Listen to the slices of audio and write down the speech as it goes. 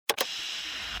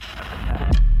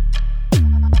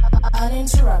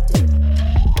Uninterrupted.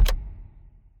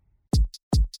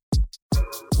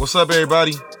 What's up,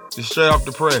 everybody? It's Straight Off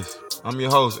the Press. I'm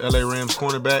your host, LA Rams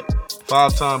cornerback,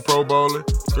 5-time Pro Bowler,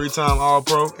 3-time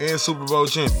All-Pro, and Super Bowl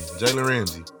champion, Jalen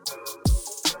Ramsey.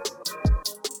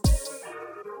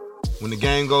 When the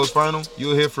game goes final,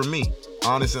 you'll hear from me,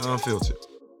 honest and unfiltered.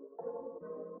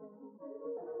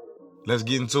 Let's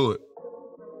get into it.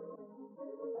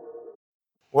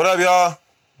 What up, y'all?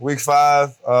 Week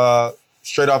 5,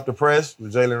 Straight Off the Press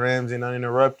with Jalen Ramsey and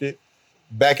Uninterrupted.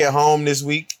 Back at home this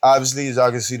week, obviously, as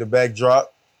y'all can see the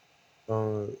backdrop.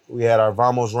 We had our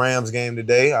Vamos Rams game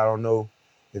today. I don't know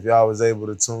if y'all was able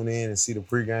to tune in and see the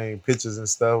pregame pictures and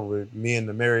stuff with me and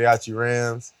the Mariachi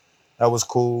Rams. That was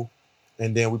cool.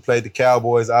 And then we played the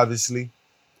Cowboys, obviously.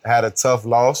 Had a tough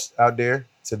loss out there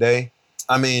today.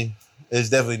 I mean, it's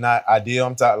definitely not ideal.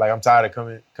 I'm tired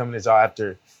of coming at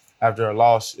y'all after a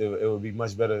loss. It would be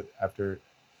much better after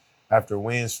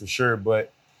wins for sure.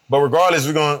 But regardless,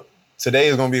 today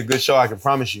is gonna be a good show. I can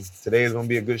promise you. Today is gonna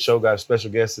be a good show. Got a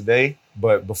special guest today.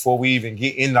 But before we even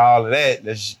get into all of that,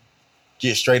 let's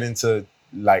get straight into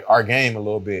like our game a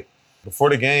little bit. Before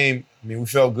the game, I mean, we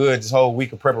felt good. This whole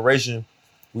week of preparation,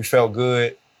 we felt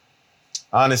good.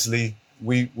 Honestly,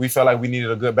 we felt like we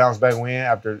needed a good bounce back win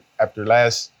after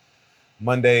last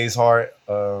Monday's hard,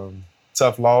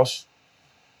 tough loss.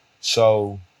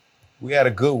 So we had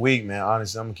a good week, man.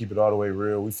 Honestly, I'm gonna keep it all the way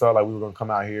real. We felt like we were gonna come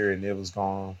out here and it was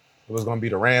gonna be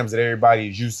the Rams that everybody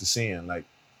is used to seeing, like,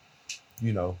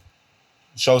 you know,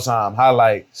 Showtime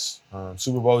highlights,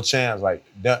 Super Bowl champs, like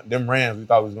them Rams. We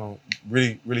thought we was gonna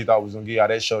really thought we was gonna get out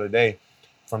that show today.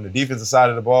 From the defensive side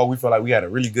of the ball, we felt like we had a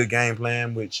really good game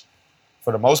plan, which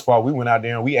for the most part we went out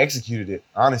there and we executed it.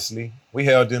 Honestly, we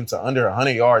held them to under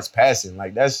 100 yards passing.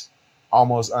 Like that's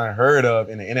almost unheard of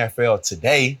in the NFL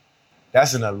today.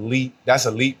 That's elite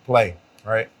play,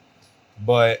 right?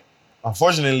 But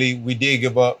unfortunately, we did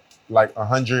give up like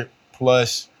 100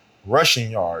 plus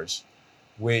rushing yards,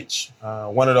 which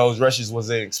one of those rushes was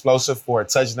an explosive for a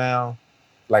touchdown.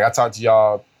 Like I talk to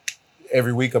y'all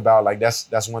every week about, like,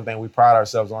 that's one thing we pride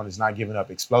ourselves on is not giving up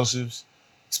explosives.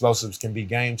 Explosives can be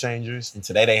game changers. And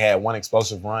today they had one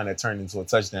explosive run that turned into a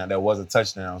touchdown. That was a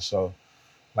touchdown. So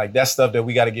like that's stuff that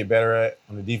we got to get better at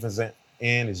on the defensive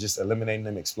end, is just eliminating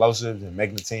them explosives and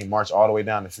making the team march all the way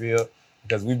down the field,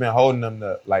 because we've been holding them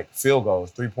to like field goals,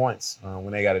 3 points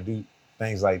when they got to do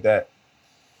things like that.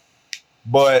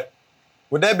 But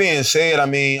with that being said, I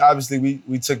mean, obviously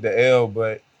we took the L,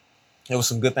 but there was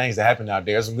some good things that happened out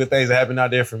there. Some good things that happened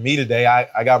out there for me today.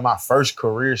 I got my first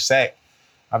career sack.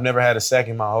 I've never had a sack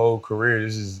in my whole career.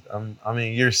 I'm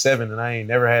in year 7 and I ain't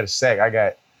never had a sack. I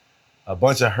got a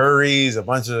bunch of hurries, a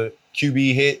bunch of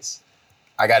QB hits.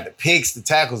 I got the picks, the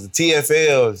tackles, the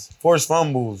TFLs, forced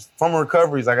fumbles, fumble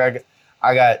recoveries. Like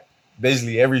I got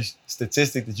basically every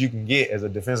statistic that you can get as a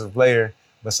defensive player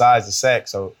besides the sack.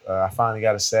 So I finally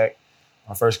got a sack,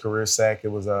 my first career sack. It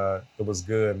was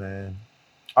good, man.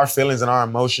 Our feelings and our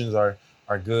emotions are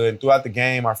good. Throughout the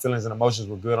game, our feelings and emotions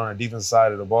were good on the defensive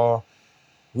side of the ball.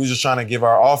 We were just trying to give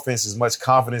our offense as much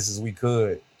confidence as we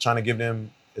could, trying to give them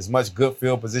as much good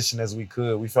field position as we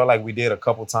could. We felt like we did a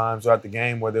couple times throughout the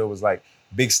game where there was like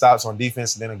big stops on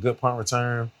defense and then a good punt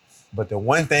return. But the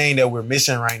one thing that we're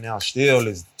missing right now still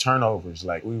is turnovers.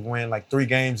 Like we've won like 3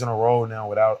 games in a row now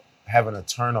without having a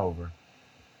turnover.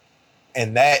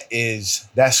 And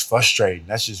that's frustrating.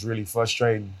 That's just really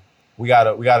frustrating. We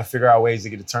gotta figure out ways to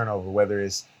get a turnover, whether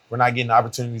it's we're not getting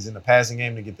opportunities in the passing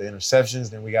game to get the interceptions,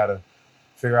 then we gotta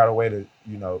figure out a way to,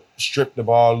 strip the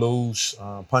ball loose,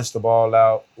 punch the ball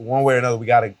out. One way or another, we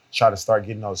got to try to start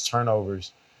getting those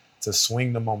turnovers to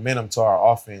swing the momentum to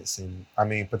our offense and, I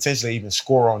mean, potentially even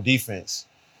score on defense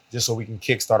just so we can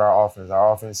kickstart our offense.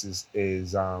 Our offense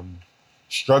is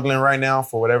struggling right now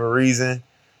for whatever reason,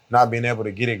 not being able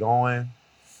to get it going.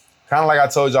 Kind of like I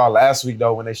told y'all last week,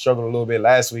 though, when they struggled a little bit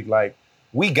last week, like,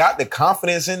 we got the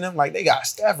confidence in them. Like, they got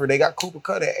Stafford, they got Cooper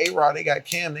Kupp, A-Rod, they got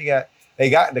Cam, they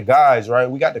got the guys, right?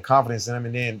 We got the confidence in them.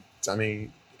 And then, I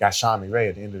mean, got Sean McVay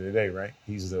at the end of the day, right?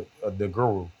 He's the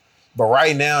guru. But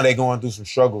right now, they're going through some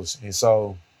struggles. And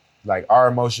so, like, our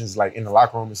emotions, like, in the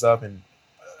locker room and stuff, and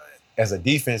as a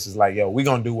defense, is like, yo, we're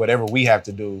going to do whatever we have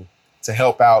to do to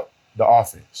help out the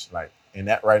offense. Like, and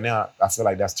that right now, I feel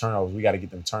like that's turnovers. We got to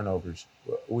get them turnovers.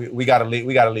 We got to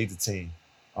lead the team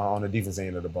on the defense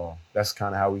end of the ball. That's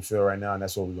kind of how we feel right now, and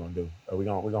that's what we're going to do. We're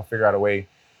going to figure out a way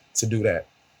to do that.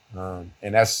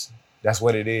 And that's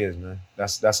what it is, man.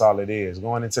 That's all it is.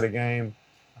 Going into the game,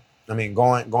 I mean,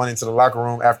 going into the locker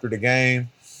room after the game,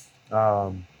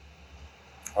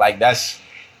 like that's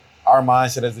our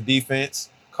mindset as a defense.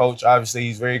 Coach, obviously,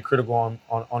 he's very critical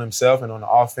on himself and on the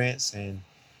offense, and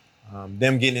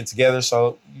them getting it together.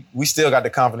 So we still got the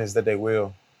confidence that they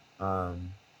will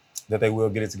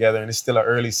get it together. And it's still an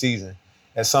early season.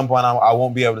 At some point, I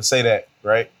won't be able to say that,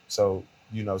 right? So,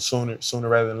 sooner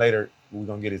rather than later, we're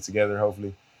going to get it together,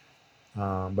 hopefully.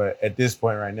 But at this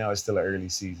point right now, it's still an early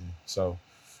season. So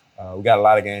we got a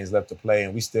lot of games left to play,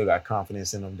 and we still got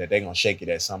confidence in them that they're going to shake it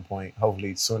at some point.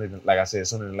 Hopefully, sooner than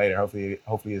later.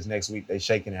 Hopefully it's next week they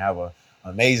shake it and have an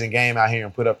amazing game out here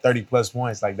and put up 30-plus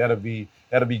points. Like, that'll be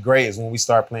great is when we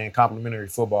start playing complementary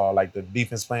football, like the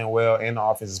defense playing well and the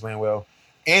offense is playing well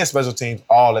and special teams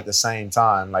all at the same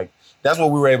time. Like, that's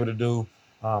what we were able to do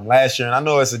last year. And I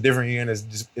know it's a different year and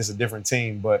it's a different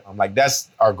team, but like, that's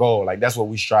our goal. Like, that's what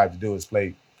we strive to do is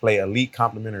play elite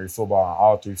complementary football in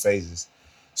all three phases.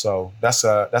 So that's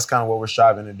kind of what we're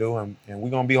striving to do. And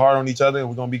we're going to be hard on each other and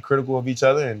we're going to be critical of each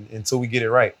other until we get it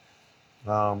right.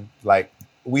 Like,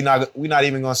 we're not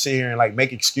even going to sit here and like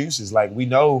make excuses. Like, we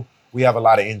know we have a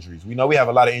lot of injuries. We know we have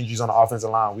a lot of injuries on the offensive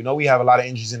line. We know we have a lot of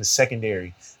injuries in the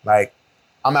secondary. Like,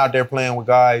 I'm out there playing with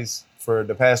guys for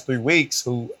the past 3 weeks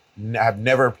who have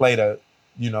never played a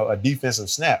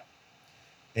defensive snap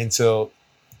until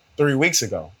 3 weeks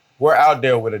ago. We're out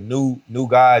there with a new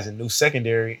guys and new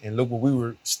secondary, and look what we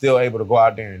were still able to go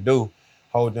out there and do,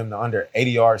 hold them to under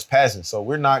 80 yards passing. So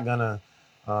we're not gonna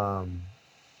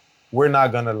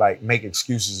like make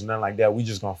excuses and nothing like that. We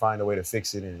just gonna find a way to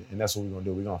fix it, and that's what we're gonna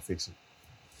do. We're gonna fix it.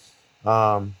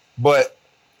 But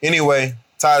anyway,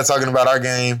 tired of talking about our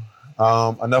game.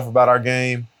 Enough about our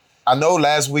game. I know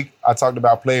last week I talked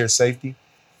about player safety,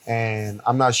 and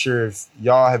I'm not sure if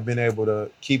y'all have been able to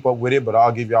keep up with it, but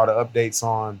I'll give y'all the updates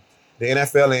on the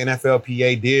NFL and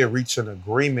NFLPA did reach an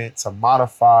agreement to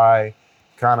modify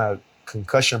kind of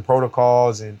concussion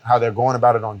protocols and how they're going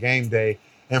about it on game day.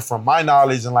 And from my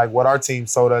knowledge and like what our team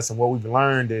told us and what we've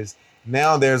learned is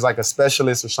now there's like a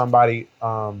specialist or somebody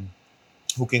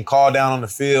who can call down on the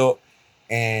field,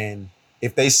 and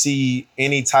if they see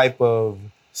any type of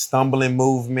stumbling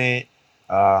movement,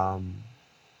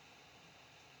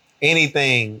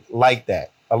 anything like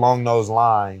that along those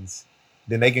lines,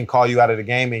 then they can call you out of the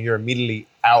game and you're immediately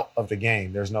out of the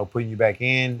game. There's no putting you back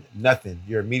in, nothing.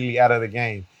 You're immediately out of the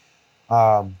game.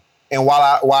 And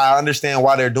while I understand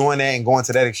why they're doing that and going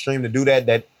to that extreme to do that,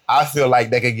 that I feel like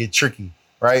that could get tricky,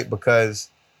 right? Because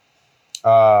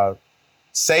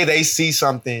say they see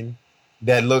something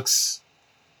that looks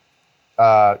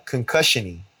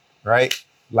concussion-y, right?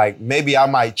 Like maybe I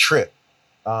might trip.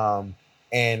 And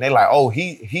they're like, oh,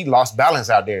 he lost balance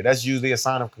out there. That's usually a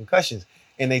sign of concussions.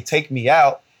 And they take me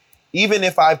out. Even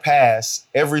if I pass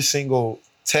every single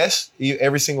test,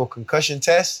 every single concussion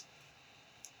test,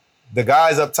 the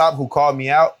guys up top who called me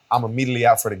out, I'm immediately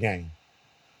out for the game.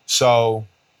 So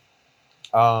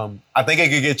I think it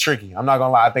could get tricky. I'm not going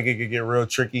to lie. I think it could get real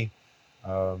tricky.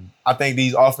 I think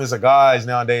these offensive guys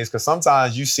nowadays, because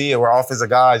sometimes you see it where offensive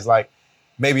guys, like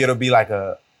maybe it'll be like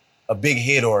a big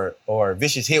hit or a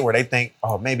vicious hit where they think,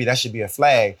 oh, maybe that should be a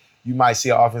flag. You might see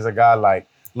an offensive guy like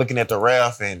looking at the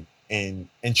ref and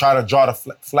try to draw the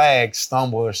flag,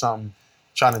 stumble or something,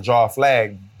 trying to draw a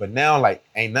flag. But now, like,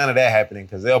 ain't none of that happening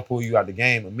because they'll pull you out the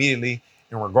game immediately.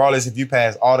 And regardless if you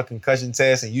pass all the concussion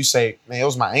tests and you say, man, it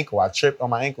was my ankle. I tripped on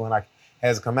my ankle and I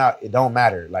had to come out. It don't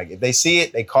matter. Like, if they see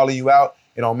it, they calling you out.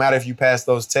 It don't matter if you pass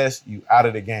those tests, you out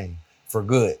of the game for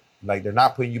good. Like, they're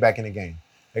not putting you back in the game.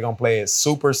 They're going to play it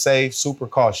super safe, super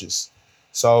cautious.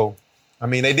 So, I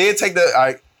mean, they did take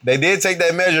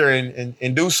that measure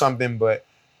and do something, but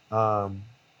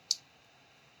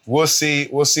we'll see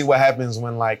what happens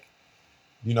when, like,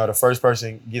 you know, the first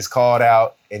person gets called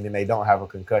out and then they don't have a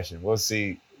concussion. We'll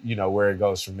see, you know, where it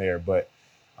goes from there. But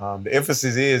the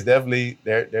emphasis is definitely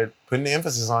they're putting the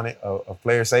emphasis on it of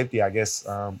player safety, I guess,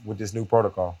 with this new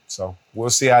protocol. So we'll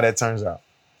see how that turns out.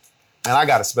 And I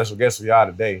got a special guest for y'all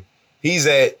today. He's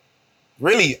at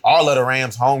really all of the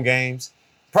Rams home games.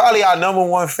 Probably our number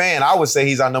one fan. I would say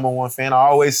he's our number one fan. I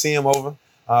always see him over.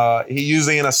 He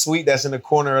usually in a suite that's in the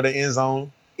corner of the end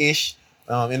zone-ish,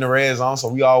 in the red zone, so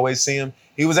we always see him.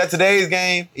 He was at today's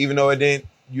game, even though it didn't,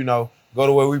 you know, go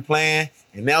to where we playing.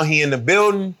 And now he in the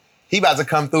building. He about to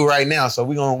come through right now, so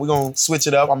we're gonna switch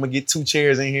it up. I'm gonna get 2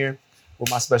 chairs in here with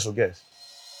my special guest.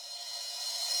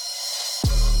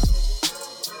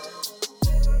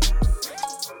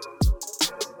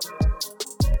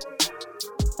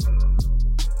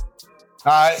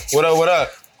 All right, what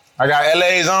up? I got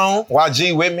LA's on,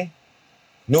 YG with me.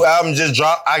 New album just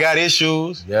dropped, I Got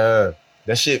Issues. Yeah,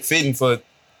 that shit fitting for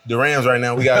the Rams right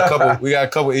now. We got a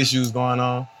couple issues going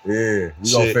on. Yeah,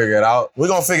 we gonna figure it out. We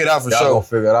gonna figure it out for Y'all sure. gonna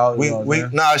figure it out. We gonna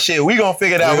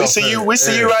figure it out. We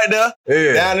see you right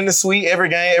there, down in the suite, every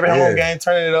home game,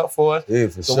 turning it up for us. Yeah,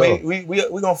 for sure.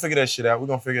 We gonna figure that shit out. We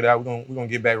gonna figure it out. We gonna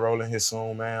get back rolling here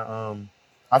soon, man.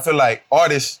 I feel like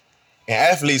artists and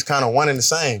athletes kind of one and the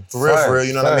same, for real.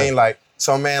 You know what I mean? Like,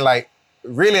 so man, like,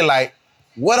 really, like,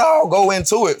 what all go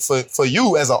into it for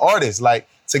you as an artist, like,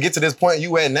 to get to this point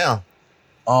you at now?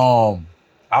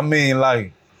 I mean,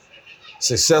 like,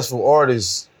 successful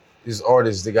artists is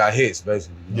artists that got hits,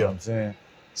 basically. You know what I'm saying?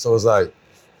 So it's like,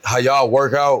 how y'all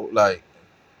work out, like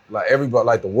everybody,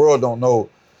 like the world don't know,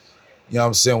 you know what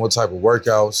I'm saying, what type of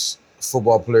workouts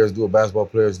football players do or basketball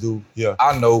players do. Yeah.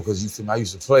 I know because you feel me, I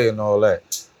used to play and all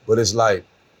that. But it's like,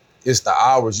 it's the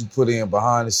hours you put in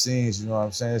behind the scenes, you know what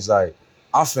I'm saying? It's like,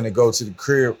 I'm finna go to the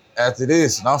crib after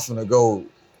this and I'm finna go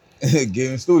get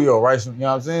in the studio, right? You know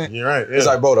what I'm saying? You're right. Yeah. It's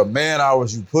like, bro, the man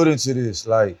hours you put into this,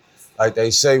 like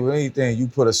they say with anything, you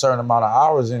put a certain amount of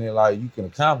hours in it, like you can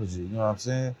accomplish it. You know what I'm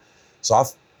saying? So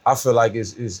I feel like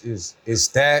it's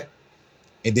that,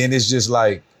 and then it's just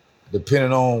like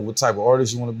depending on what type of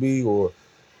artist you want to be or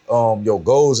your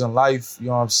goals in life. You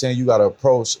know what I'm saying? You gotta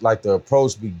approach, like the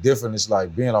approach be different. It's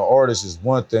like being an artist is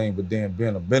one thing, but then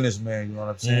being a businessman, you know what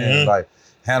I'm saying? Mm-hmm. Like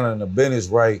handling the business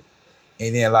right,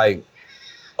 and then like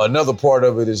another part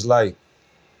of it is like,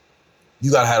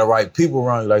 you gotta have the right people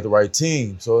around you, like the right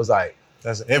team. So it's like,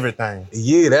 that's everything.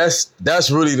 Yeah,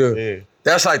 that's really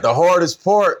that's like the hardest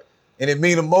part, and it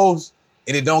mean the most,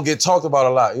 and it don't get talked about a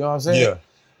lot. You know what I'm saying? Yeah.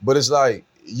 But it's like,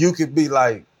 you could be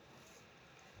like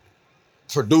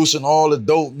producing all the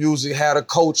dope music, had a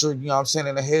culture, you know what I'm saying,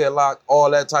 in the headlock,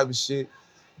 all that type of shit.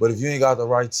 But if you ain't got the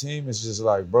right team, it's just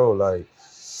like, bro, like,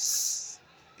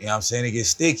 you know what I'm saying, it gets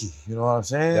sticky. You know what I'm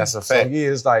saying? That's a fact. So yeah,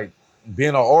 it's like being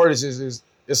an artist is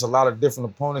it's a lot of different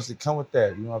opponents that come with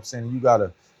that. You know what I'm saying? You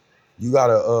gotta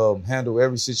handle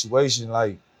every situation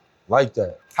like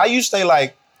that. How you stay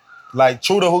like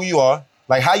true to who you are?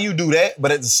 Like how you do that,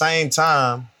 but at the same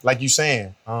time, like you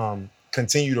saying,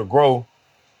 continue to grow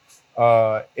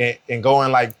and go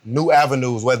in like new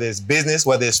avenues, whether it's business,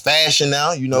 whether it's fashion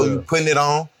now, you know, you putting it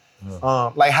on.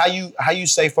 Yeah. Like how you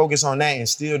stay focused on that and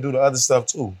still do the other stuff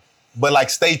too. But like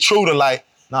stay true to like,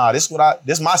 nah, this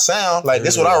my sound. Like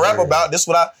this what I rap about. This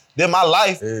my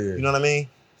life. You know what I mean?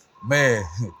 Man,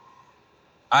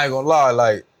 I ain't gonna lie,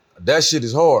 like that shit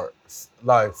is hard.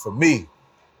 Like for me,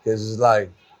 cause it's like,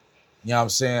 you know what I'm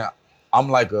saying? I'm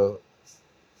like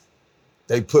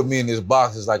they put me in this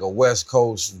box as like a West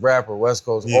Coast rapper, West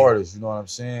Coast artist, you know what I'm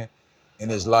saying?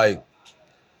 And it's like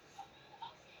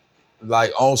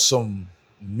on some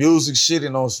music shit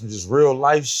and on some just real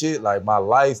life shit, like my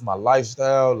life, my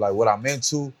lifestyle, like what I'm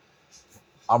into,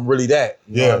 I'm really that,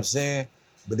 you know what I'm saying?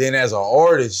 But then as an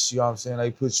artist, you know what I'm saying,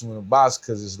 they put you in a box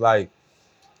because it's like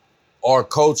our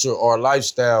culture, our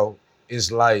lifestyle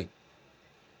is like,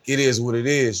 it is what it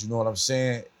is, you know what I'm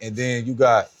saying? And then you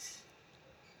got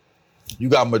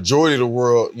majority of the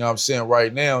world, you know what I'm saying,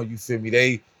 right now, you feel me,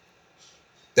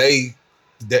 they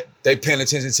paying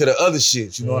attention to the other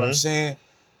shit, you know what I'm saying?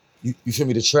 You feel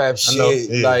me, the trap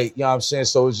shit, like, you know what I'm saying?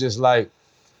 So it's just like,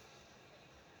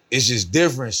 it's just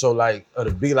different. So like, to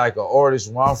be like an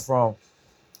artist where I'm from,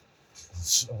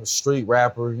 a street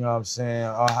rapper, you know what I'm saying?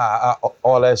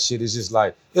 All that shit is just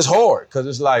like, it's hard, because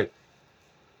it's like,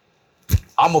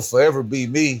 I'ma forever be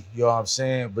me, you know what I'm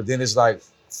saying? But then it's like,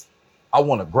 I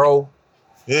wanna grow.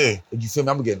 Yeah. You feel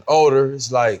me? I'm getting older.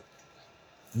 It's like,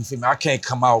 you feel me? I can't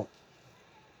come out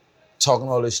talking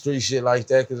all this street shit like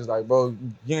that, because it's like, bro,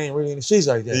 you ain't really in the streets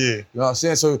like that. Yeah. You know what I'm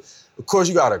saying? So, of course,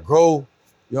 you gotta grow,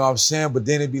 you know what I'm saying? But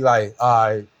then it'd be like, all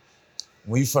right,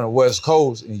 when you from the West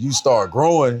Coast and you start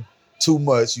growing too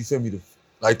much, you feel me?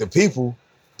 Like the people,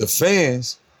 the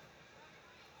fans,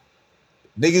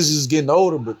 niggas is getting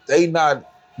older, but they life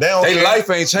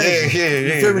ain't changing.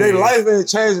 You feel me? They life ain't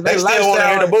changing. They still want to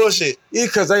hear the bullshit. Yeah,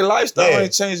 because they lifestyle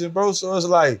ain't changing, bro. So it's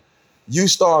like, you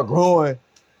start growing,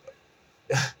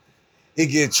 it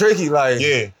get tricky. Like,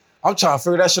 I'm trying to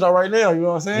figure that shit out right now. You know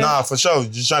what I'm saying? Nah, for sure.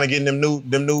 Just trying to get in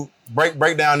them new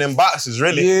break down them boxes,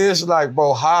 really. Yeah, it's like,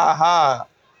 bro, how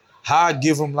I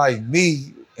give them like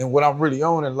me and what I'm really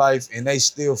on in life, and they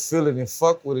still feel it and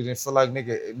fuck with it and feel like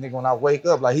nigga when I wake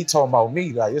up, like he talking about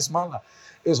me, like it's my life.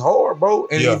 It's hard, bro.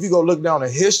 And if you go look down the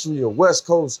history of West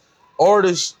Coast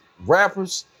artists,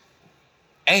 rappers,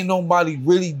 ain't nobody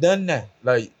really done that.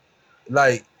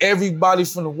 Like everybody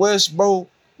from the West, bro,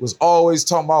 was always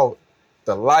talking about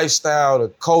the lifestyle, the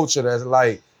culture that's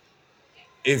like,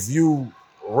 if you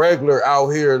regular out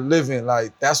here living,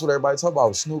 like that's what everybody talk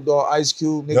about. Snoop Dogg, Ice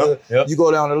Cube, nigga. You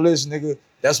go down the list, nigga,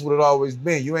 that's what it always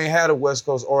been. You ain't had a West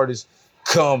Coast artist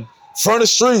come from the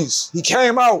streets. He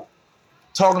came out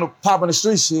talking to popping the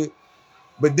street shit,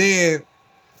 but then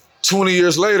 20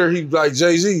 years later, he like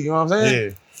Jay-Z, you know what I'm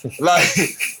saying? Yeah. Like,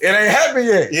 it ain't happened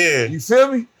yet. Yeah. You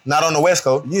feel me? Not on the West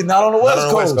Coast. Yeah, not on the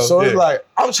West Coast. So it's like,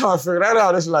 I'm trying to figure that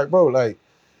out. It's like, bro, like,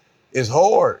 it's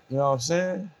hard. You know what I'm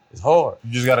saying? It's hard.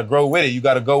 You just got to grow with it. You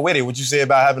got to go with it. What you said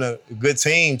about having a good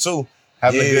team, too.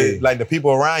 Having a good, like, the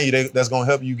people around you that's going to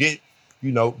help you get,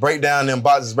 you know, break down them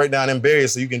boxes, break down them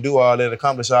barriers so you can do all that,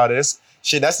 accomplish all that.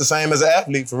 Shit, that's the same as an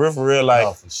athlete, for real. Like,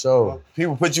 oh, for sure.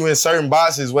 People put you in certain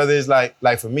boxes, whether it's like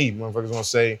for me, motherfuckers gonna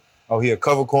say, oh, he a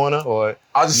cover corner, or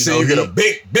I just see you get a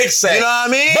big sack. You know what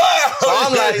I mean? So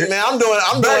I'm like, man, I'm doing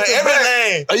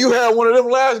everything. You had one of them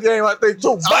last game, I think,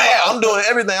 too. I'm doing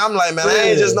everything. I'm like, man, I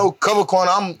ain't just no cover corner.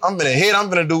 I'm gonna hit. I'm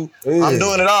gonna do. Yeah. I'm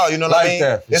doing it all. You know what I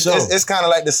mean? It's kind of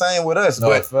like the same with us. No,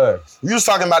 but facts. You was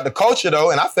talking about the culture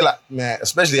though, and I feel like, man,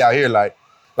 especially out here, like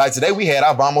today we had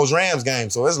our Vamos Rams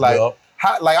game, so it's like,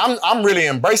 I'm really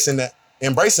embracing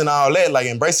all that, like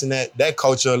embracing that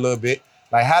culture a little bit.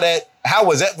 Like how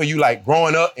was that for you, like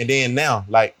growing up and then now,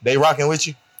 like they rocking with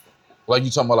you? Like you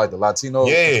talking about like the Latino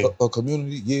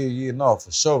community? Yeah, no,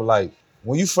 for sure. Like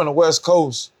when you from the West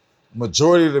Coast,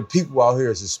 majority of the people out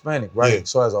here is Hispanic, right? Yeah.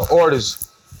 So as an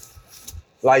artist,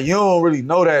 like you don't really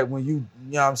know that when you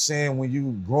know what I'm saying, when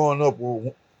you growing up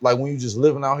or like when you just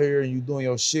living out here and you doing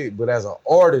your shit. But as an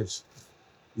artist,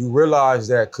 you realize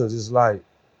that because it's like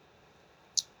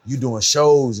you doing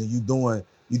shows and you doing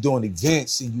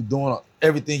events and you doing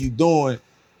everything you doing,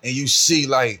 and you see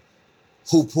like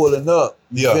who pulling up,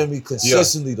 you feel me,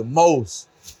 consistently the most.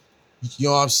 You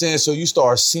know what I'm saying? So you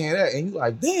start seeing that and you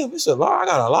like, damn, it's a lot. I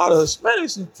got a lot of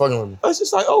Hispanics and fucking with me. It's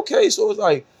just like, okay, so it's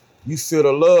like you feel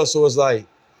the love. So it's like,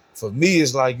 for me,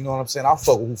 it's like, you know what I'm saying? I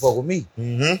fuck with who fuck with me.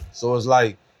 Mm-hmm. So it's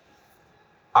like,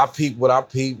 I peep what I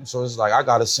peep. So it's like, I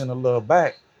gotta send a love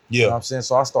back. Yeah. You know what I'm saying?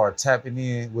 So I start tapping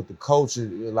in with the culture,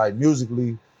 like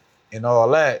musically and all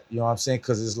that. You know what I'm saying?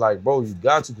 Because it's like, bro, you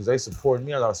got to, because they support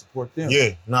me. I gotta support them.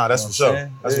 Yeah, nah, that's for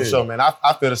sure. That's for sure, man.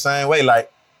 I feel the same way.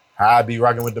 Like, how I be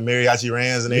rocking with the mariachi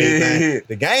Rams and everything. Yeah.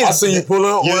 The games. I seen you pull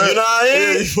up. You know what I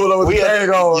mean? Yeah, you pull up with the thing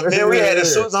on. Man, we had the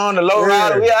suits on, the low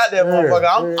rider. We out there,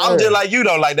 motherfucker. I'm just like you,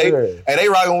 though. Like, they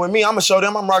rocking with me. I'm going to show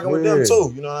them I'm rocking with them,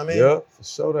 too. You know what I mean? Yeah, for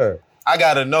sure that. I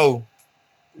got to know,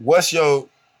 what's your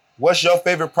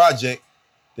favorite project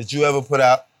that you ever put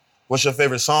out? What's your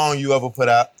favorite song you ever put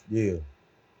out? Yeah.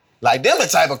 Like, them the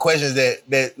type of questions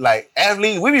that like,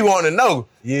 athletes, we be wanting to know.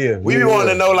 Yeah. We be wanting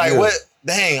to know, like, what,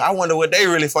 dang, I wonder what they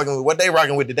really fucking with, what they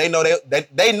rocking with. Did they know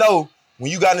they know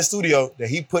when you got in the studio that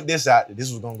he put this out, that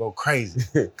this was gonna go crazy?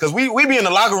 Cause we be in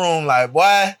the locker room like,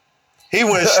 boy, he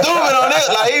went stupid on this.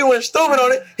 Like, he went stupid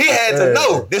on it. He had to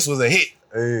know this was a hit.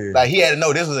 Like, he had to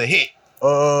know this was a hit.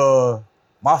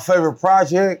 My favorite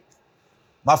project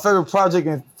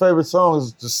and favorite song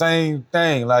is the same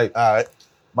thing. Like, all right.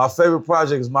 My favorite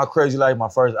project is My Crazy Life, my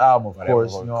first album, of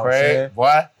course. You know what I'm saying?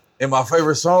 Boy. And my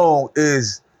favorite song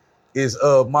is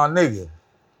My Nigga,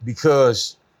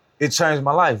 because it changed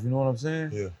my life. You know what I'm saying?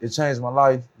 Yeah. It changed my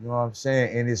life. You know what I'm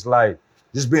saying? And it's like,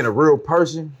 just being a real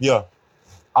person. Yeah.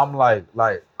 I'm like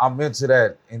I'm into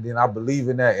that, and then I believe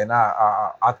in that, and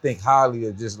I think highly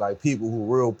of just like people who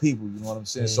are real people. You know what I'm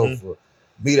saying? Mm-hmm. So for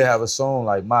me to have a song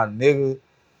like My Nigga,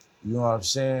 you know what I'm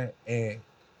saying, and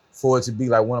for it to be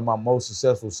like one of my most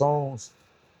successful songs,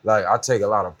 like I take a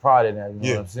lot of pride in that. You know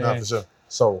what I'm saying? Nah, for sure.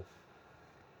 So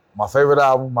my favorite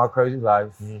album, My Crazy Life.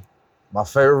 Mm-hmm. My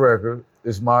favorite record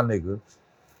is My Nigga.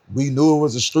 We knew it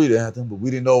was a street anthem, but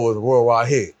we didn't know it was a worldwide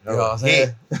hit. You know what I'm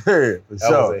saying? That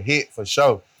was a hit for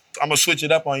sure. I'm gonna switch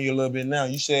it up on you a little bit now.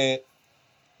 You said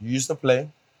you used to play.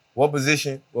 What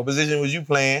position was you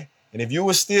playing? And if you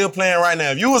were still playing right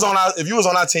now, if you was on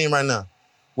our team right now,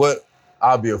 what?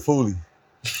 I'd be a foolie.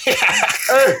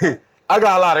 Hey, I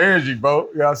got a lot of energy, bro.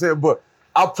 You know what I'm saying? But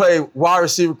I played wide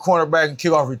receiver, cornerback, and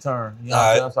kickoff return. You know what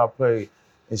I'm saying? That's how I played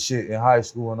and shit in high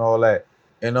school and all that.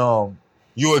 And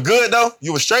you were good though?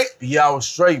 You were straight? Yeah, I was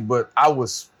straight, but I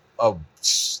was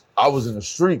in the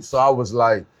street, so I was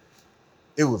like,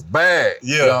 it was bad.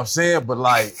 Yeah. You know what I'm saying? But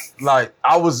like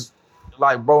I was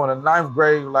like, bro, in the 9th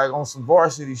grade, like on some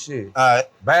varsity shit. All right.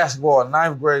 Basketball,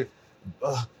 9th grade,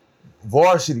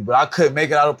 varsity, but I couldn't make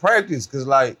it out of practice because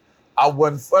like I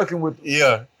wasn't fucking with.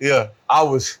 Yeah. I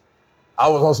was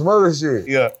on some other shit.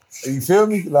 Yeah. You feel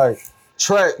me? Like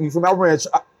track. You feel me?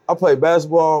 I played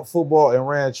basketball, football, and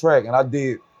ran track, and I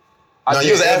did you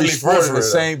was every athlete sport for the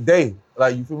same day.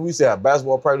 Like you feel me? We used to have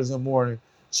basketball practice in the morning,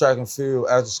 track and field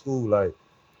after school. Like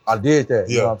I did that.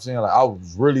 You know what I'm saying? Like I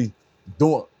was really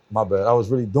doing. My bad. I was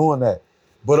really doing that.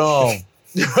 But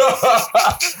if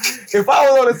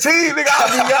I was on the team, nigga, I'd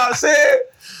be, you know what I'm saying?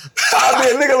 I'll be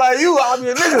a nigga like you. I'll be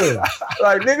a nigga.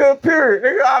 Like, nigga, period.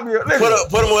 Nigga, I'll be a nigga.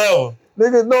 Put him wherever.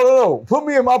 Nigga, no. Put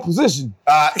me in my position.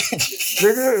 All right.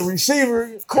 Nigga, receiver,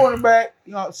 cornerback.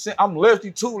 You know what I'm saying? I'm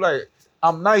lefty too. Like,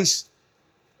 I'm nice.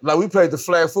 Like, we played the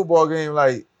flag football game.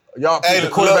 Like, y'all picked the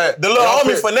quarterback. The little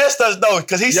homie finessed us, though,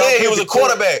 because he said he was a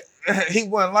quarterback. He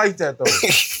wasn't like that, though.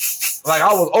 Like,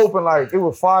 I was open. Like, it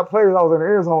was 5 players. I was in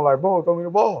the end zone. Like, bro, throw me the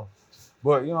ball.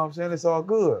 But, you know what I'm saying? It's all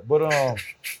good. But,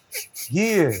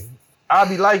 yeah, I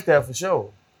be like that for sure.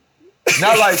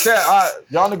 Not like that.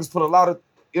 Y'all niggas put a lot of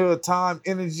time,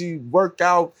 energy,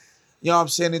 workout, you know what I'm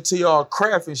saying, into y'all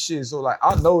craft and shit. So, like,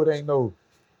 I know it ain't luck,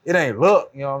 you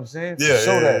know what I'm saying? Yeah,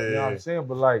 show that, you know what I'm saying?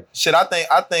 But, like... Shit, I think,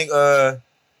 I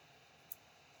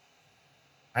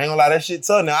ain't gonna lie, that shit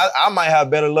tough. Now, I might have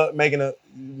better luck making a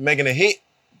hit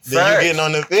than you getting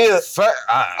on the field.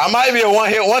 I might be a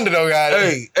one-hit wonder, though,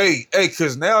 guys. Hey,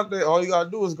 because now all you gotta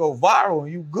do is go viral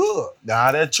and you good.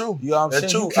 Nah, that's true. You know what I'm saying?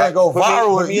 True. You can't go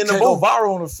viral. You can't go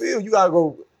viral on the field. You gotta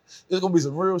go... There's gonna be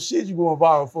some real shit you going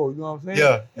viral for, you know what I'm saying?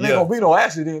 Yeah. It ain't gonna be no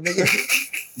accident, nigga.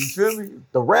 You feel me?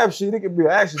 The rap shit, it could be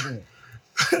an accident.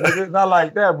 Nigga, it's not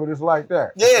like that, but it's like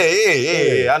that.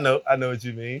 Yeah. I know what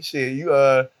you mean.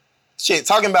 Shit,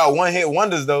 talking about one-hit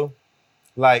wonders, though,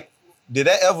 like, did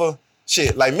that ever,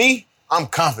 like me, I'm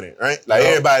confident, right? Like,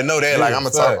 everybody know that. Like, I'm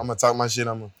gonna talk my shit,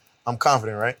 I'm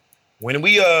confident, right? When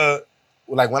we,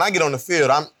 when I get on the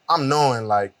field, I'm knowing,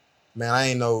 like, man, I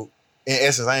ain't no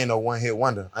one-hit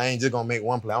wonder. I ain't just gonna make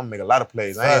one play. I'm gonna make a lot of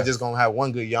plays. I ain't just gonna have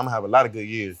one good year. I'm gonna have a lot of good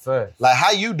years. Like,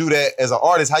 how you do that as an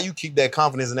artist, how you keep that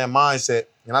confidence and that mindset,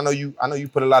 and I know you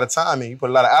put a lot of time in, you put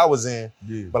a lot of hours in,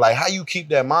 but, like, how you keep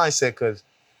that mindset, because,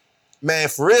 man,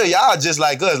 for real, y'all just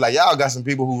like us. Like, y'all got some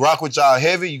people who rock with y'all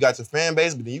heavy. You got your fan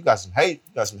base, but then you got some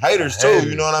haters too.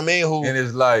 You know what I mean? And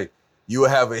it's like, you will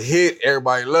have a hit,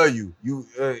 everybody love you.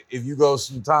 If you go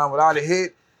some time without a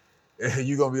hit,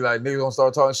 you gonna be like, niggas gonna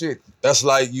start talking shit. That's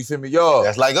like, you feel me, y'all.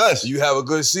 That's like us. You have a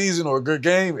good season or a good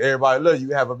game, everybody love you.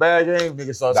 You have a bad game,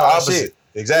 niggas start talking shit.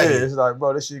 Exactly. Yeah, it's like,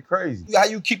 bro, this shit crazy. How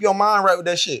you keep your mind right with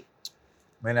that shit?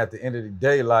 Man, at the end of the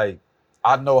day, like,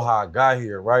 I know how I got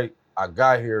here, right? I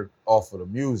got here off of the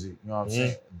music, you know what I'm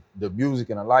saying? The music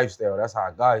and the lifestyle, that's how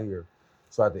I got here.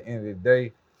 So at the end of the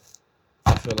day,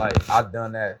 I feel like I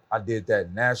did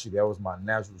that naturally. That was my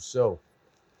natural self.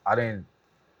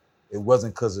 It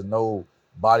wasn't because of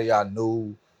nobody I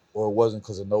knew, or it wasn't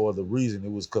because of no other reason.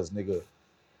 It was because, nigga,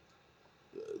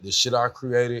 the shit I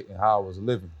created and how I was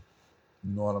living.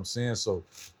 You know what I'm saying? So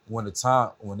when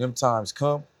them times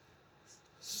come,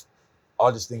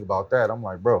 I'll just think about that. I'm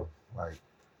like, bro, like,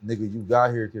 nigga, you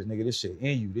got here because, nigga, this shit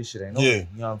in you. This shit ain't on you. You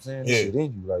know what I'm saying? This shit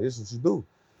in you. Like, this is what you do.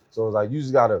 So it's like, you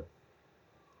just gotta,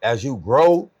 as you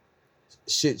grow,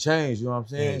 shit change. You know what I'm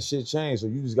saying? Shit change. So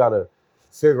you just gotta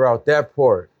figure out that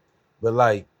part. But,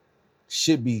 like,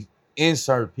 shit be in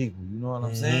certain people. You know what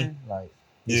I'm saying? Like,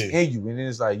 it's in you. And then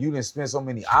it's like, you didn't spend so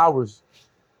many hours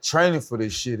training for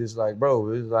this shit. It's like, bro,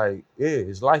 it's like,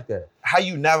 it's like that. How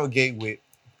you navigate with,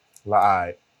 like, all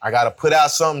right, I gotta put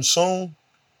out something soon,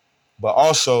 but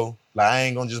also, like, I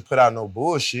ain't gonna just put out no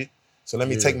bullshit. So let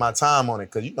me take my time on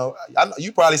it. Cause, you know, I know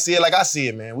you probably see it like I see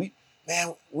it, man. We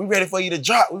ready for you to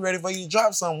drop. We ready for you to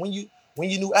drop something. When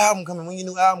your new album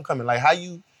coming. Like, how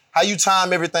you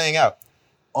time everything out?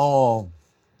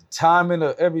 Timing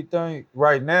of everything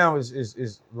right now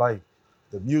is like,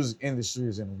 the music industry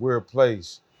is in a weird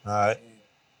place. All right.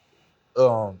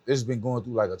 It's been going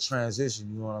through like a transition,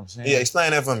 you know what I'm saying? Yeah,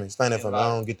 explain that for me. I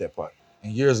don't get that part.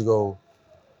 And years ago,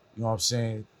 you know what I'm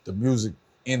saying, the music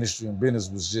industry and business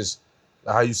was just,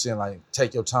 like, how you saying, like,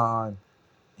 take your time,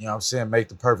 you know what I'm saying, make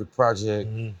the perfect project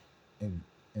and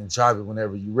drive it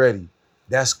whenever you're ready.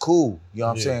 That's cool, you know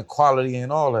what I'm saying, quality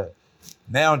and all that.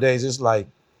 Nowadays, it's like,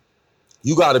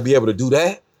 you got to be able to do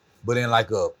that, but in like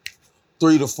a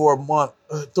 3 to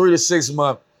 6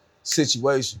 month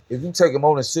situation. If you take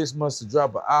more than 6 months to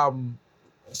drop an album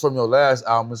from your last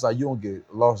album, it's like you don't get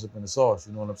lost up in the sauce,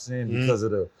 you know what I'm saying? Because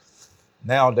of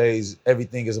nowadays,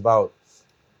 everything is about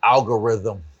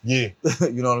algorithm. Yeah.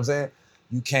 You know what I'm saying?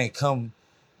 You can't come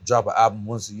drop an album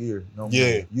once a year. You know what I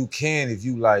mean? You can if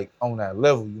you like on that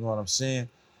level, you know what I'm saying?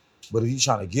 But if you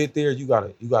trying to get there, you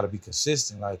gotta be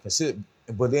consistent.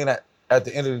 But then at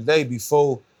the end of the day,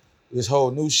 before this whole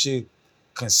new shit,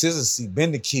 consistency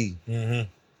been the key.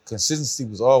 Consistency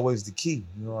was always the key.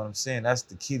 You know what I'm saying? That's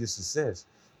the key to success,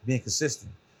 being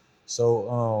consistent.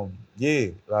 So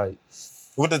like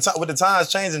with the times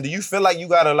changing, do you feel like you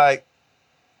gotta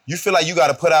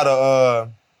put out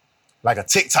a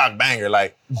TikTok banger,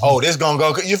 like, oh, this gonna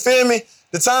go, you feel me?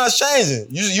 The time's changing.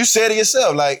 You said it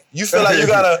yourself. Like you feel like you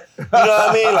gotta, you know what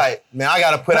I mean? Like, man, I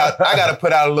gotta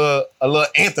put out a little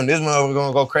anthem. This motherfucker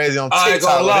gonna go crazy on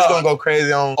TikTok. This gonna go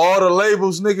crazy on all the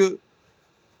labels, nigga.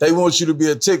 They want you to be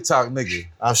a TikTok nigga.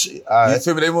 You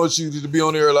feel me? They want you to be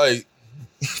on there like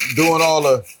doing all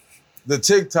the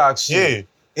TikTok shit.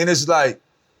 Yeah. And it's like,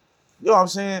 you know what I'm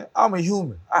saying? I'm a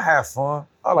human. I have fun.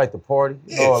 I like to party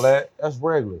and all that. That's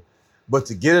regular. But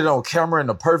to get it on camera in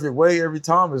the perfect way every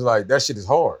time is like, that shit is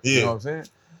hard. Yeah. You know what I'm saying?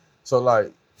 So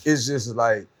like, it's just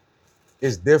like,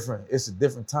 it's different. It's a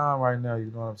different time right now,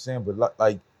 you know what I'm saying? But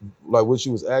like what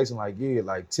you was asking, like, yeah,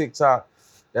 like TikTok,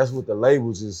 that's what the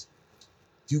labels is.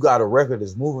 You got a record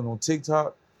that's moving on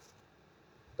TikTok,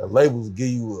 the labels give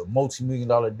you a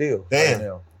multi-million-dollar deal. Damn. Right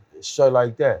now. It's straight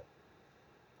like that.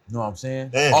 You know what I'm saying?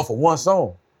 Damn. Off of one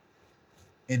song.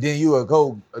 And then you will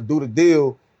go do the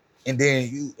deal, and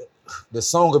then the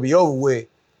song will be over with,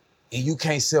 and you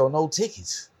can't sell no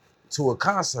tickets to a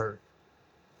concert.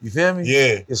 You feel me?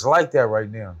 Yeah. It's like that right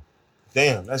now.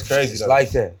 Damn, that's crazy. It's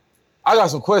like that. I got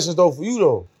some questions though for you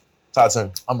though. Talk to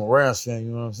me. I'm a Rams fan,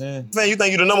 you know what I'm saying? Man, you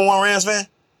think you the number one Rams fan?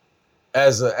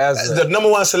 As the number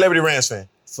one celebrity Rams fan.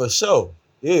 For sure.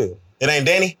 Yeah. It ain't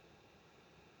Danny?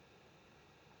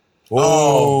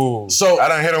 Oh. So I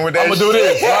done hit him with that. I'm gonna do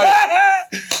this, right?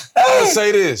 I'm gonna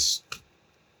say this.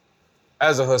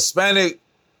 As a Hispanic,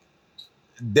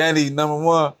 Danny number one.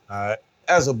 All right.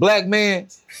 As a black man,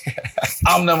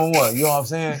 I'm number one. You know what I'm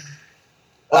saying?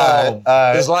 All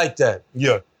right. It's like that.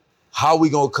 Yeah. How we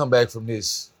gonna come back from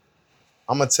this?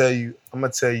 I'm gonna tell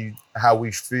you how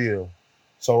we feel.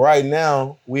 So right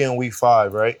now, we in week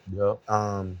 5, right? Yep.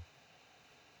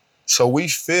 So we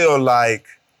feel like,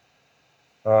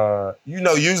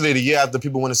 usually the year after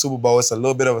people win the Super Bowl, it's a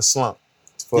little bit of a slump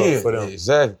for them.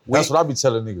 Exactly. That's what I be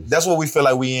telling niggas. That's what we feel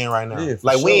like we in right now. Yeah,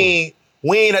 like sure. we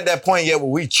ain't at that point yet where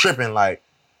we tripping like,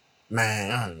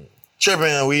 man,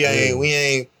 tripping. We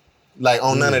ain't like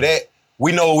on none of that.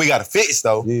 We know what we gotta fix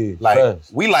though. Yeah, like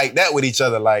fast. we like that with each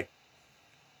other. Like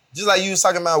just like you was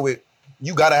talking about with,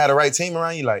 you gotta have the right team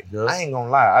around you. Like I ain't gonna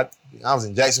lie, I was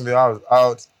in Jacksonville. I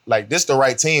was like, this the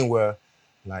right team where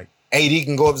like AD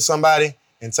can go up to somebody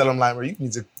and tell them like, bro, you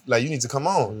need to come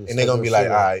on, and they're gonna be like,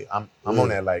 all right, I'm on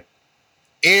that. Like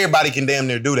everybody can damn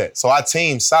near do that. So our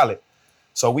team's solid.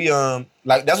 So we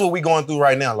like that's what we going through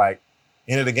right now. Like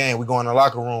end of the game, we go in the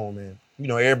locker room and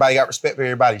everybody got respect for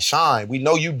everybody. Shine. We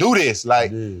know you do this.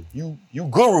 Like you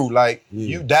guru. Like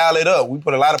you dial it up. We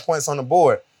put a lot of points on the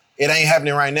board. It ain't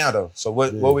happening right now though. So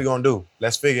what we gonna do?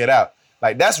 Let's figure it out.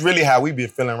 Like that's really how we be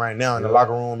feeling right now in the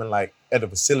locker room and like at the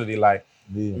facility. Like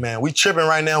man, we tripping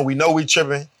right now. We know we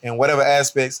tripping in whatever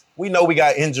aspects. We know we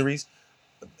got injuries,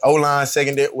 O-line,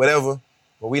 secondary, whatever.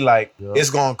 But we like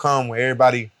it's gonna come where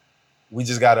everybody. We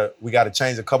gotta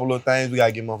change a couple of things. We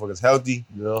gotta get motherfuckers healthy.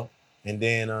 Yeah. And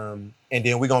then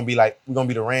we're gonna be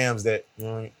the Rams that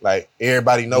like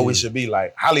everybody know we should be,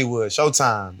 like Hollywood,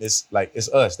 Showtime. It's like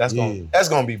it's us. That's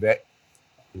gonna be back.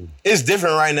 Yeah. It's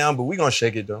different right now, but we gonna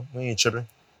shake it though. We ain't tripping.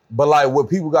 But like what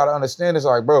people gotta understand is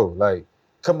like, bro, like,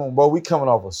 come on, bro, we coming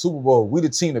off a Super Bowl. We the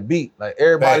team to beat. Like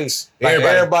everybody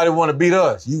wanna beat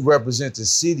us. You represent the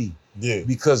city. Yeah.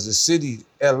 Because the city,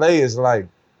 LA is like,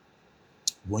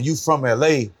 when you from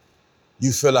LA,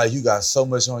 you feel like you got so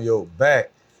much on your back.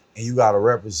 And you gotta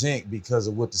represent because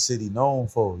of what the city known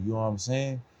for. You know what I'm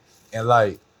saying? And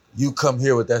like you come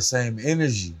here with that same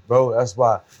energy, bro. That's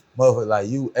why, motherfucker, like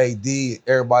you, AD,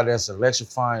 everybody that's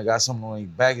electrifying, got something on your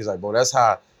back. Is like, bro, that's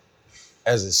how,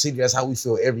 as a city, that's how we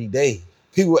feel every day.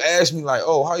 People ask me like,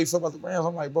 oh, how you feel about the Rams?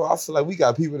 I'm like, bro, I feel like we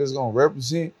got people that's gonna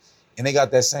represent, and they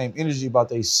got that same energy about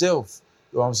themselves.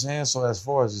 You know what I'm saying? So as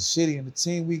far as the city and the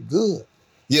team, we good.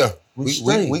 Yeah, we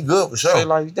good for sure. Straight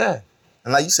like that.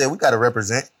 And like you said, we gotta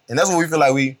represent. And that's what we feel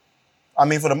like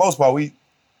for the most part,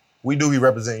 we do be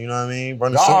representing, you know what I mean?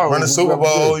 Run the Super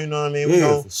Bowl, you know what I mean?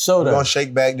 We're gonna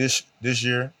shake back this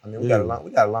year. I mean, we got a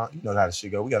long, you know how this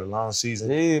shit go. We got a long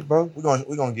season. Yeah, bro.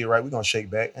 We're gonna get right. We're gonna shake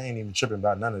back. I ain't even tripping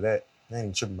about none of that.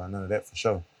 For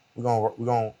sure. We're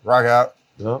gonna rock out.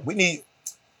 Yeah. We need,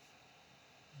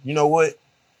 you know what?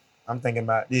 I'm thinking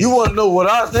about this. You wanna know what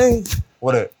I think?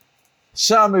 What up?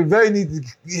 Sean McVay need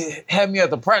to have me at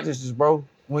the practices, bro.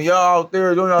 When y'all out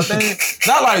there doing y'all thing,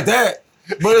 not like that,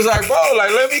 but it's like, bro,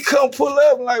 like let me come pull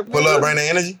up, like pull up, bring the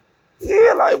energy.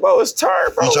 Yeah, like bro, it's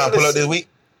turn, bro. You trying to pull up this week?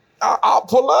 I'll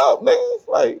pull up, nigga.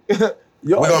 Like,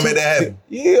 we gonna make that happen.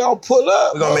 Yeah, I'll pull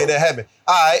up. We gonna make that happen.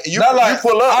 All right, you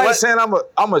pull up. I ain't saying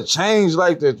I'm a change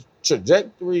like the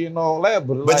trajectory and all that,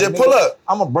 but like, just pull up.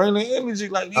 I'm gonna bring the energy,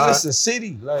 like it's the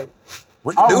city, like.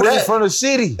 We can do that from the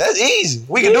city. That's easy.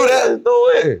 We can do that. Let's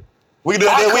do it. We can do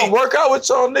that. I can work out with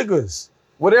y'all niggas.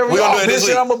 Whatever We y'all gonna do it this benching,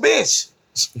 week. I'm a bench.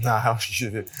 Nah,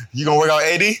 you gonna work out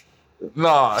AD?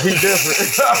 Nah, he different.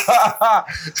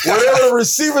 Whatever the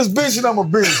receiver's benching, I'm a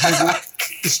bench,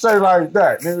 nigga. Straight like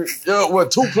that, nigga. Yo,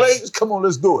 what, 2 plays? Come on,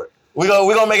 let's do it. We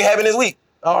gonna make it happen this week.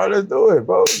 All right, let's do it,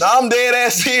 bro. Nah, I'm dead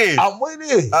ass serious. I'm with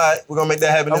it. All right, we're gonna make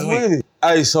that happen this I'm week. with it.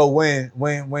 Hey, so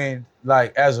when,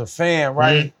 like, as a fan,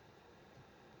 right?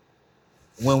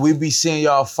 When we be seeing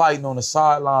y'all fighting on the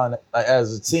sideline, like,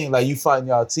 as a team, like, you fighting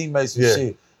y'all teammates and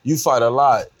shit, you fight a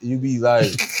lot. You be like,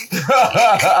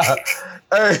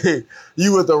 hey,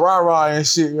 you with the rah-rah and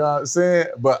shit, you know what I'm saying?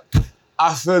 But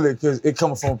I feel it because it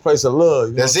coming from a place of love.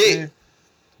 You know That's what I'm it. saying?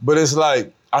 But it's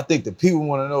like, I think the people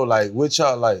want to know, like, what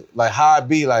y'all, like how it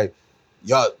be, like,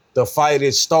 y'all, the fight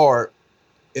is start,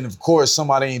 and of course,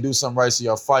 somebody ain't do something right, so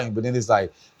y'all fighting, but then it's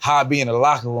like, how it be in the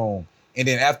locker room, and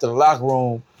then after the locker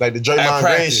room, Like the Draymond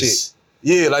Green shit.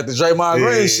 Yeah, like the Draymond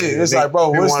Green shit. It's like, bro,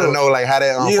 we what's want to the... know like how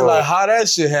that unfold. Yeah, like how that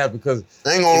shit happened, because...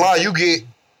 I ain't gonna lie,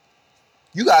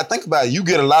 you gotta think about it. You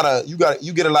get a lot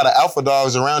of alpha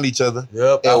dogs around each other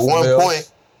at one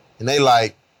point, and they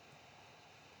like,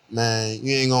 man,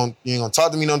 you ain't gonna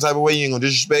talk to me no type of way. You ain't gonna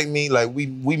disrespect me. Like we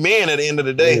men at the end of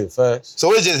the day. Yeah, facts.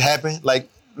 So it just happened. Like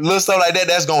little stuff like that.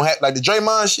 That's gonna happen. Like the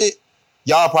Draymond shit.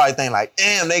 Y'all probably think like,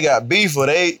 damn, they got beef or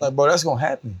they. Like, bro, that's gonna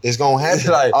happen. It's gonna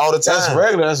happen like, all the time. That's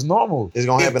regular. That's normal. It's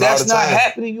gonna happen all the time. If that's not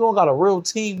happening, you don't got a real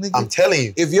team, nigga. I'm telling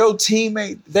you. If your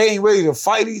teammate, they ain't ready to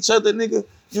fight each other, nigga,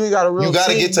 you ain't got a real team. You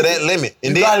gotta get to that limit.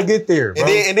 And you gotta get there, bro.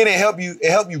 And then it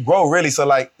help you grow really. So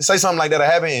like, say something like that'll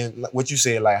happen, and what you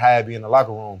said, like how it be in the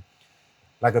locker room.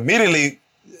 Like immediately,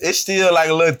 it's still like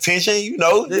a little tension, you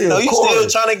know. Yeah, You still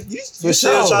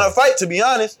trying to fight, to be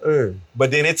honest. Yeah. But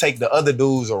then it take the other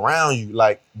dudes around you,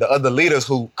 like the other leaders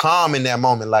who calm in that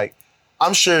moment. Like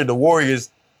I'm sure the Warriors,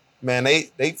 man,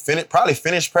 they probably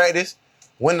finished practice,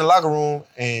 went in the locker room,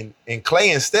 and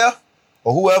Clay and Steph,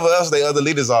 or whoever else they other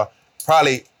leaders are,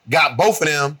 probably got both of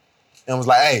them and was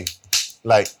like, hey,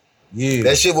 like,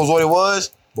 that shit was what it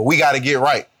was, but we got to get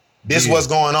right. This what's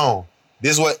going on.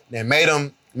 This what and made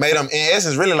them in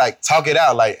essence really like talk it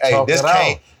out. Like,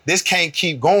 hey, this can't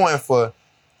keep going for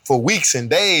weeks and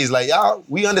days. Like y'all,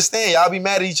 we understand y'all be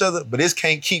mad at each other, but this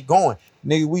can't keep going.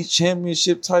 Nigga, we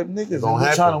championship type niggas. And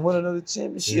we trying to win another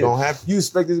championship. It don't happen. You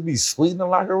expect it to be sweet in the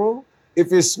locker room?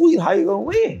 If it's sweet, how you gonna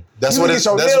win? That's really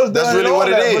what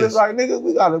it is. But it's like, nigga,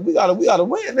 we gotta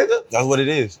win, nigga. That's what it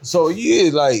is. So yeah,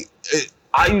 like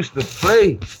I used to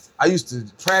play. I used to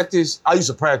practice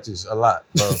a lot,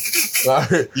 bro.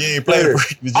 You ain't play to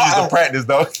practice. You used to practice,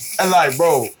 though. And like,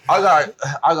 bro, I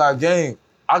got game.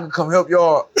 I can come help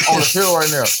y'all on the field right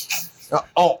now.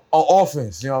 On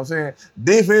offense, you know what I'm saying?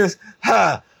 Defense,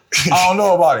 I don't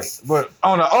know about it. But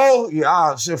on the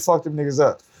I should fuck them niggas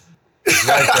up. It's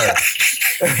like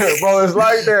that. Bro, it's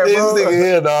like that, bro. This nigga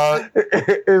here, dog.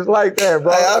 It's like that,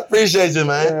 bro. Hey, I appreciate you,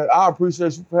 man. Yeah, I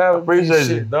appreciate you for having me. Appreciate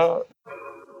you, shit, dog.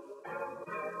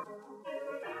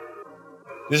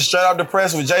 This is Straight Off the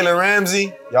Press with Jalen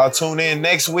Ramsey. Y'all tune in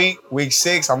next week, week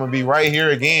 6. I'm going to be right here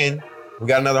again. We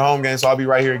got another home game, so I'll be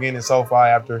right here again in SoFi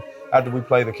after we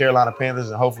play the Carolina Panthers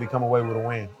and hopefully come away with a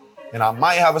win. And I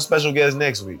might have a special guest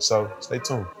next week, so stay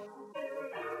tuned.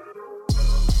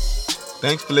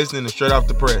 Thanks for listening to Straight Off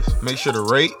the Press. Make sure to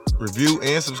rate, review,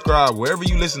 and subscribe wherever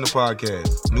you listen to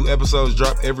podcasts. New episodes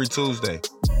drop every Tuesday.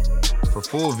 For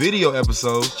full video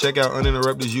episodes, check out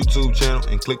Uninterrupted's YouTube channel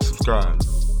and click subscribe.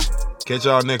 Catch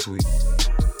y'all next week.